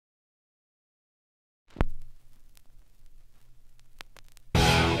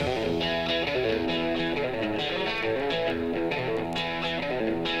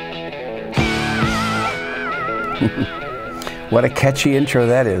What a catchy intro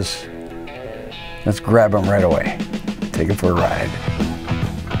that is. Let's grab them right away. Take them for a ride.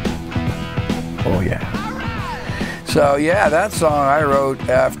 Oh yeah. So yeah, that song I wrote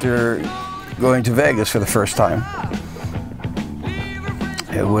after going to Vegas for the first time.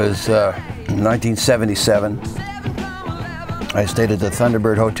 It was 1977. I stayed at the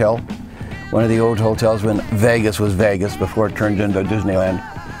Thunderbird Hotel, one of the old hotels when Vegas was Vegas before it turned into Disneyland.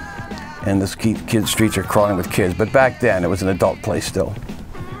 And the kids' streets are crawling with kids. But back then, it was an adult place still.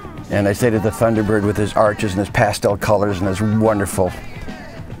 And I stayed at the Thunderbird with his arches and his pastel colors and his wonderful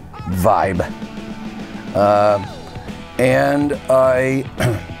vibe. And I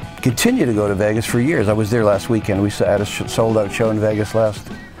continued to go to Vegas for years. I was there last weekend. We had a sold-out show in Vegas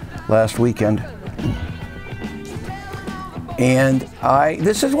last weekend. And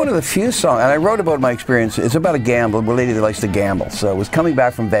this is one of the few songs, and I wrote about my experience. It's about a gambler, a lady that likes to gamble. So I was coming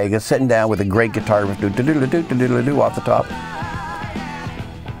back from Vegas, sitting down with a great guitar riff, do-do-do-do-do-do-do off the top.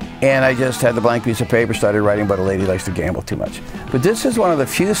 And I just had the blank piece of paper, started writing about a lady who likes to gamble too much. But this is one of the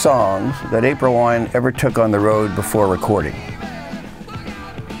few songs that April Wine ever took on the road before recording.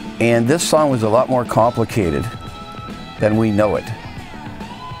 And this song was a lot more complicated than we know it.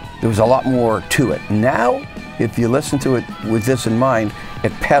 There was a lot more to it. Now, if you listen to it with this in mind,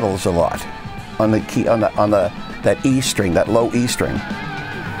 it pedals a lot on the key, on that E string, that low E string.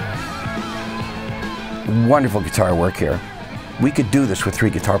 Wonderful guitar work here. We could do this with 3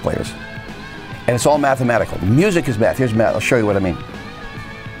 guitar players. And it's all mathematical. Music is math. Here's math. I'll show you what I mean.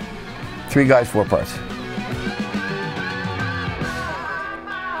 3 guys, 4 parts.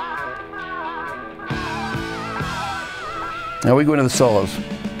 Now we go into the solos.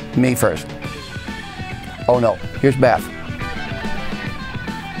 Me first. Oh no, here's math.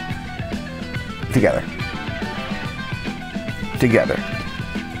 Together. Together.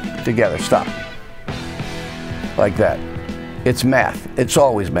 Together, stop. Like that. It's math. It's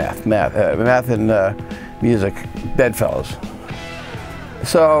always math. Math and music, bedfellows.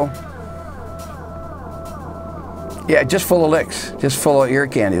 So, yeah, just full of licks. Just full of ear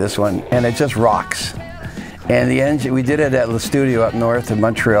candy, this one. And it just rocks. And we did it at the studio up north in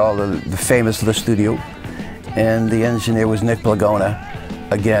Montreal, the famous The Studio. And the engineer was Nick Blagona,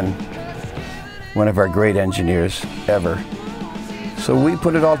 again, one of our great engineers ever. So we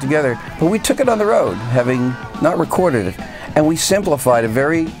put it all together, but we took it on the road, having not recorded it. And we simplified a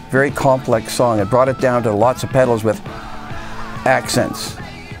very, very complex song and brought it down to lots of pedals with accents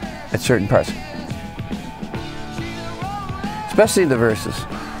at certain parts, especially in the verses.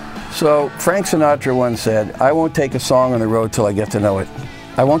 So Frank Sinatra once said, "I won't take a song on the road till I get to know it.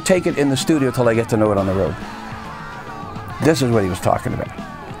 I won't take it in the studio till I get to know it on the road." This is what he was talking about.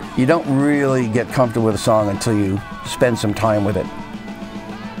 You don't really get comfortable with a song until you spend some time with it.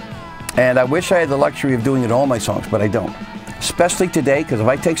 And I wish I had the luxury of doing it all my songs, but I don't. Especially today, because if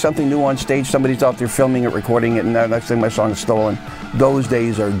I take something new on stage, somebody's out there filming it, recording it, and the next thing my song is stolen. Those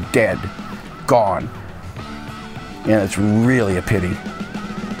days are dead, gone. And it's really a pity.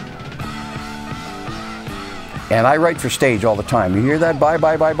 And I write for stage all the time. You hear that bye,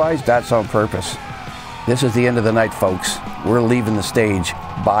 bye, bye, byes? That's on purpose. This is the end of the night, folks. We're leaving the stage.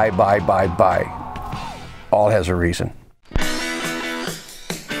 Bye, bye, bye, bye. All has a reason.